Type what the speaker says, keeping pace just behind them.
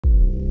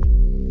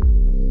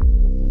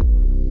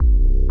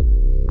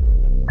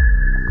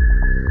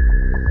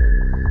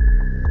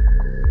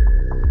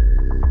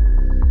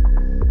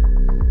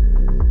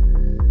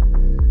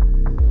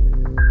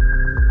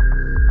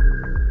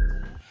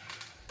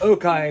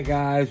Okay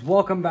guys,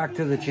 welcome back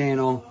to the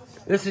channel.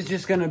 This is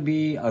just going to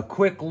be a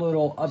quick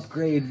little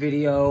upgrade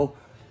video.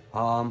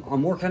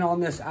 I'm working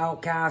on this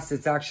OUTCAST.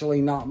 It's actually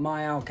not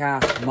my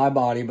OUTCAST, my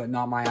body, but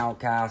not my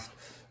OUTCAST.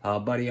 A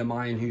buddy of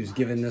mine who's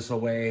giving this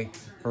away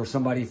for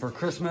somebody for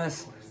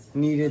Christmas.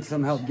 Needed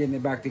some help getting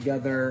it back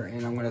together,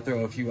 and I'm going to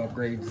throw a few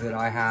upgrades that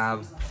I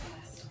have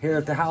here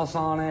at the house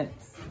on it,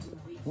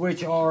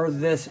 which are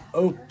this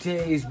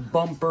OKTAYS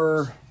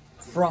bumper,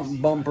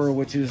 front bumper,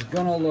 which is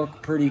gonna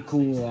look pretty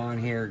cool on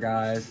here,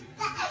 guys.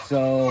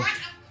 So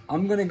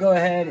I'm gonna go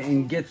ahead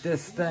and get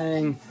this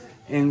thing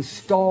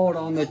installed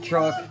on the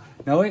truck.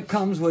 Now it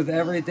comes with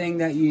everything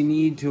that you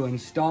need to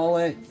install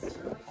it.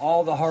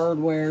 All the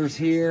hardware's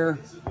here.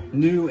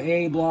 New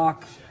A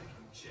block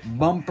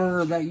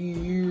bumper that you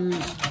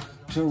use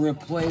to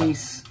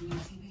replace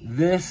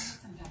this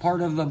part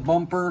of the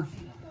bumper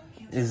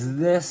is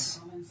this.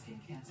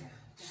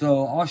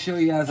 So I'll show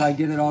you as I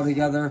get it all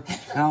together.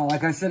 Now,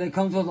 like I said, it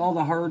comes with all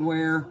the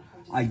hardware.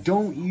 I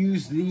don't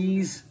use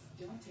these.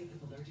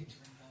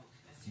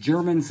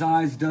 German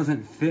size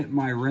doesn't fit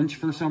my wrench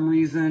for some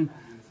reason.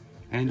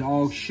 And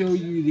I'll show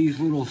you these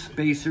little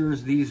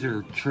spacers. These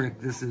are trick.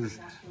 This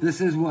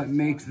is what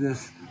makes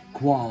this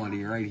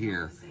quality right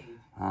here.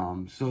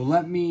 So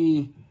let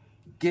me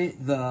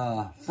get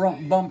the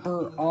front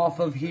bumper off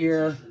of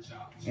here,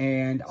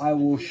 and I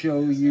will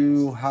show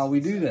you how we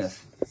do this.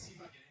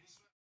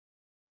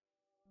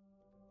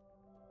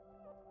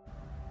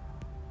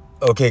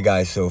 Okay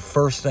guys, so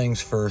first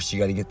things first, you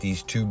got to get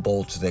these two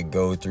bolts that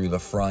go through the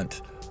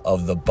front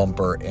of the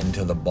bumper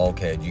into the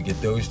bulkhead. You get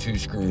those two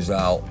screws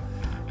out,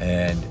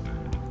 and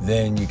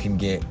then you can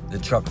get the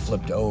truck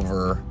flipped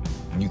over,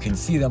 and you can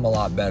see them a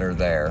lot better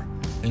there.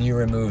 Then you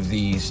remove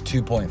these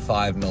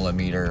 2.5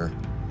 millimeter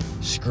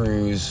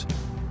screws,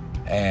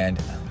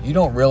 and you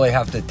don't really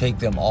have to take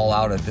them all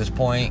out at this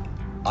point.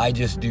 I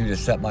just do to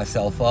set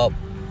myself up.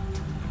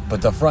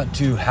 But the front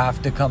two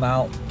have to come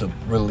out to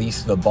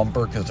release the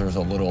bumper because there's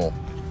a little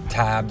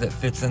tab that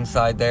fits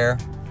inside there.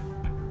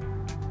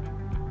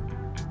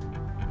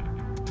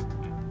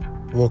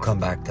 We'll come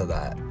back to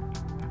that.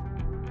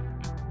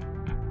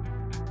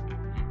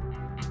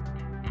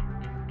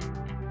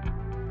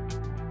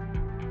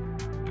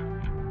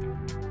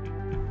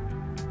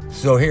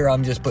 So here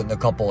I'm just putting a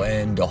couple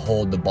in to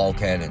hold the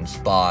bulkhead in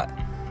spot.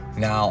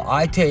 Now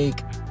I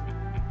take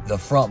the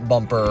front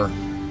bumper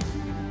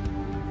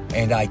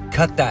and I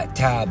cut that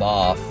tab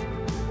off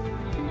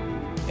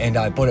and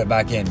I put it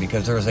back in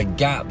because there's a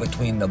gap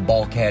between the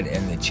bulkhead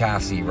and the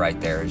chassis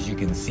right there. As you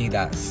can see,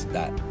 that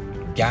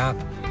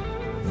gap,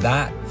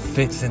 that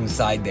fits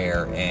inside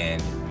there,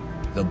 and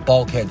the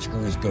bulkhead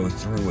screws go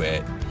through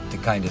it to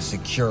kind of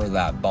secure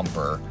that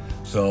bumper.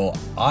 So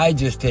I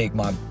just take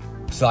my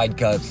side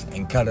cuts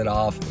and cut it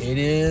off. It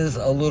is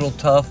a little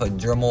tough. A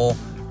Dremel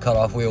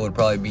cutoff wheel would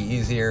probably be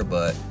easier,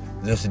 but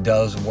this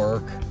does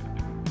work.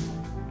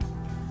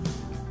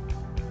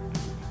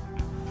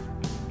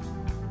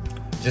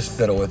 Just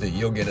fiddle with it,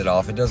 you'll get it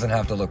off. It doesn't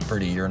have to look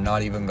pretty. You're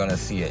not even gonna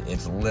see it.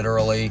 It's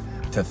literally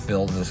to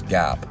fill this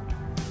gap.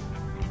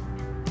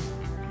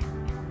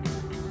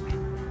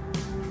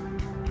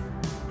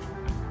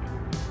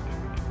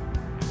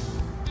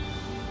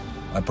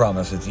 I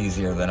promise it's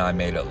easier than I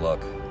made it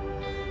look.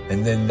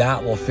 And then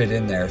that will fit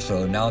in there.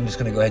 So now I'm just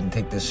gonna go ahead and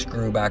take this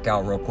screw back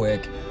out real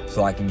quick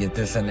so I can get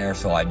this in there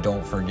so I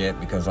don't forget,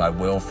 because I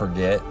will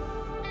forget.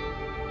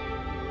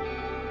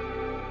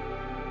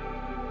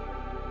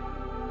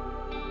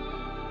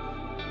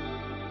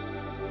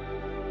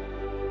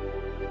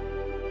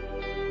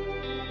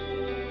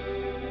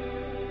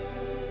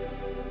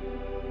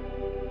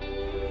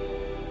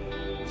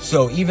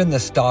 So even the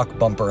stock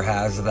bumper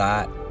has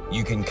that.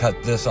 You can cut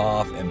this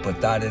off and put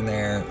that in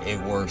there.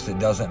 It works. It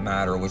doesn't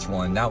matter which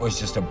one. That was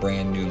just a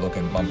brand new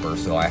looking bumper.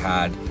 So I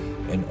had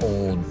an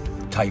old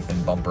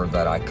Typhon bumper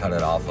that I cut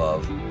it off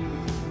of.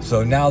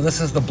 So now this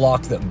is the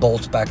block that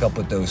bolts back up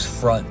with those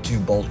front two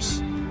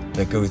bolts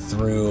that go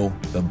through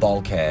the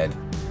bulkhead.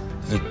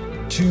 The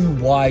two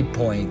wide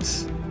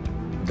points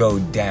go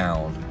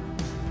down,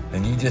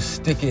 and you just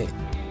stick it.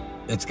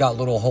 It's got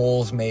little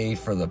holes made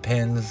for the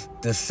pins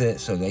to sit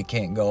so they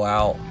can't go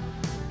out.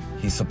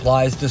 He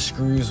supplies the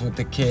screws with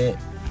the kit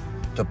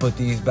to put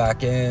these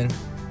back in,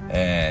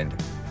 and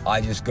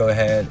I just go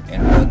ahead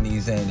and run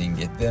these in and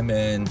get them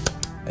in,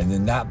 and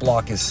then that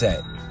block is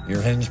set.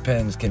 Your hinge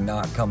pins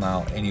cannot come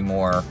out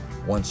anymore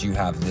once you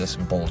have this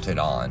bolted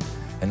on.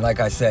 And like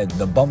I said,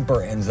 the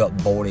bumper ends up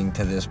bolting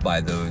to this by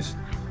those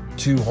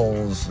two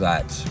holes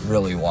that's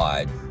really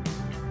wide.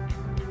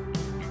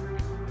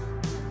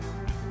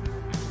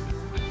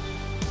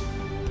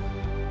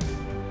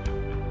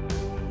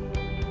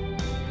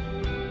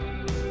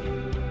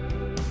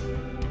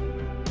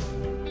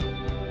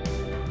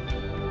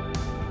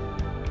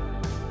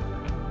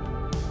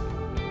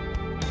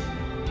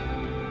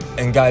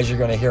 And guys, you're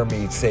gonna hear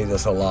me say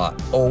this a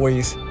lot.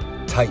 Always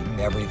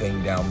tighten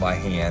everything down by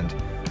hand.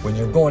 When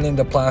you're going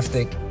into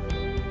plastic,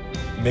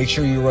 make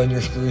sure you run your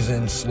screws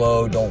in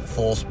slow. Don't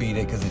full speed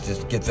it, because it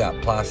just gets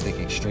that plastic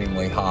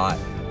extremely hot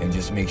and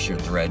just makes your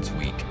threads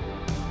weak.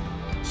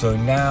 So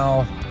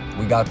now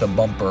we got the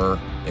bumper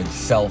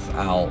itself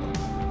out,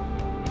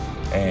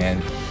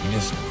 and you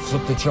just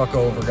flip the truck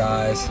over,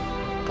 guys.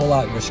 Pull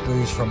out your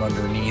screws from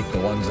underneath, the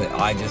ones that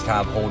I just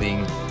have holding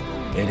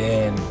it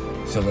in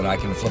so that I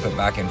can flip it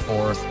back and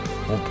forth.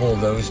 We'll pull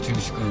those 2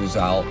 screws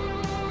out,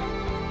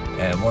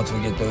 and once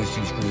we get those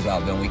 2 screws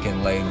out, then we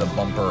can lay the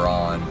bumper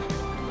on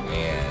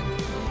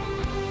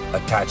and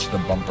attach the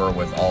bumper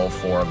with all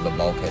 4 of the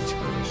bulkhead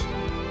screws.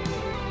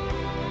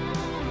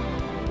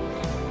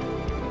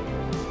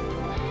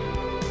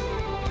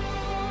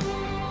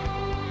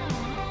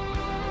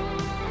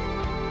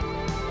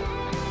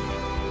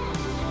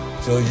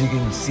 So as you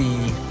can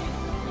see,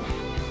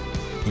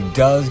 he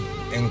does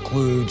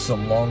include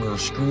some longer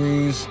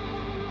screws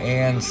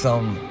and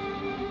some,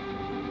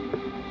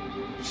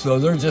 so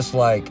they're just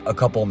like a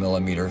couple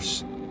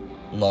millimeters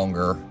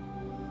longer,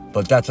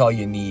 but that's all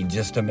you need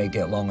just to make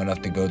it long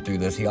enough to go through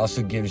this. He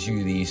also gives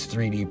you these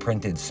 3D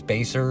printed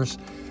spacers.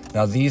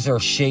 Now these are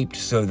shaped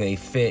so they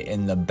fit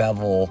in the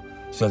bevel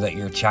so that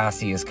your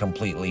chassis is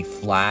completely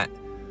flat,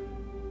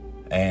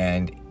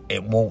 and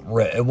it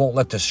won't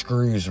let the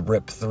screws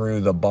rip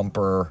through the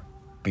bumper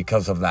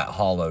because of that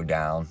hollow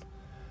down.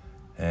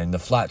 And the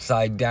flat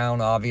side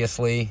down,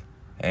 obviously,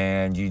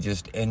 and you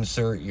just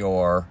insert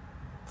your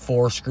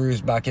 4 screws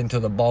back into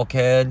the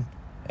bulkhead.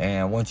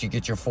 And once you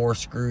get your 4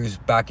 screws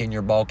back in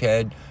your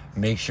bulkhead,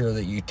 make sure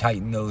that you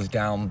tighten those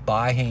down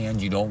by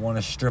hand. You don't want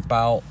to strip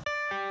out.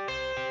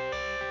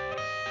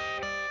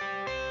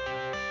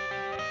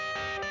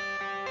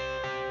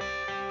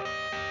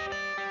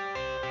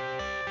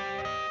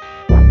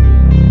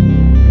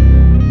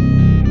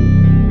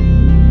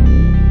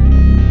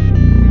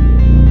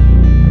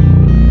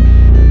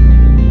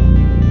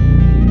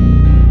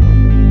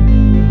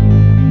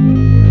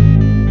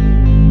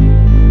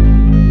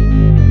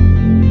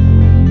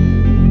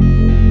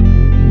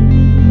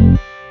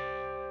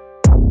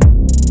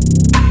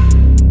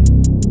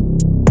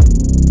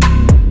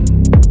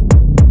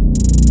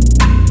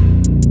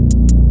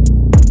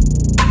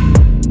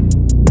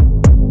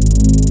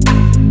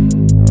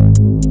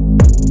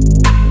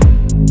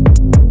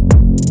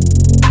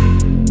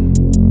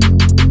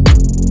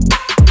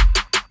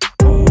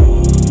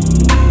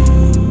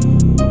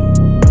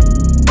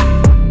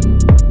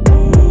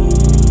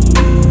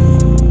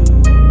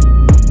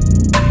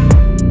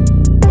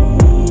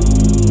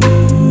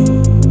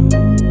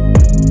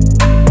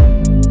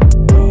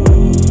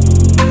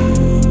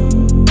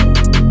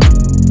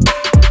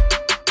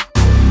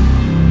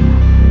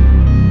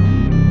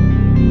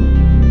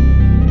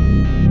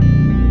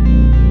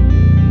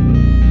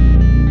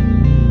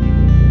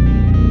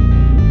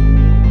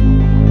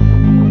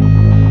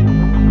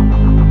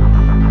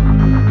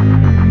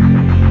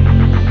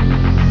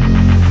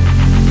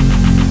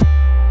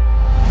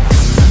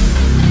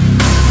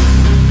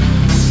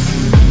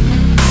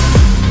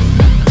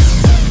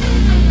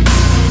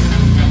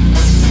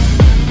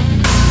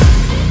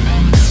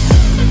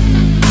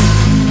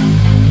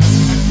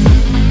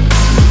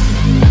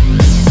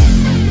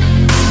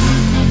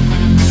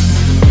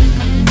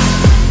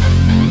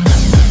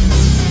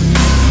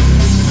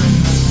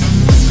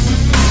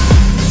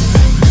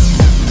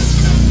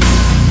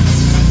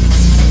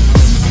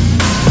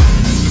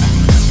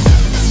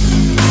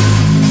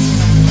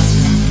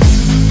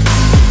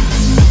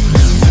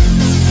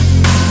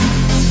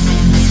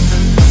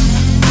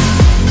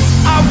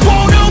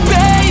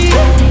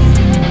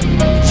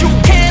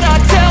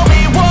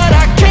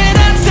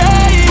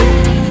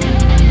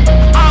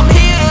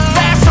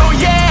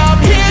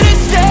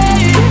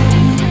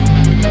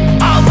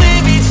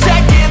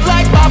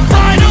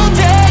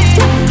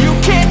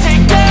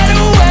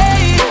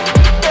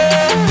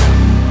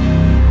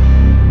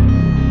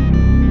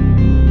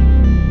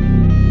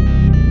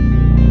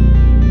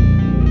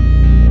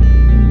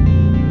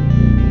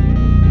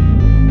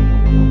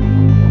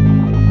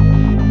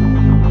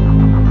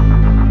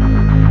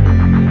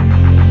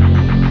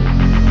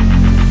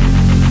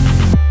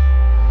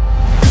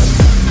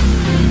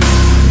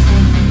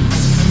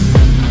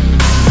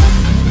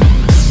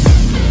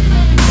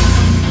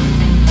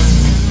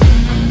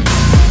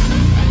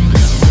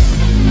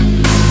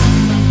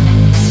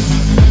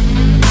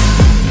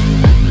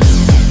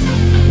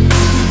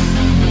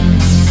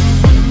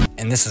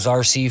 This is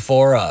RC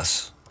for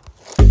us.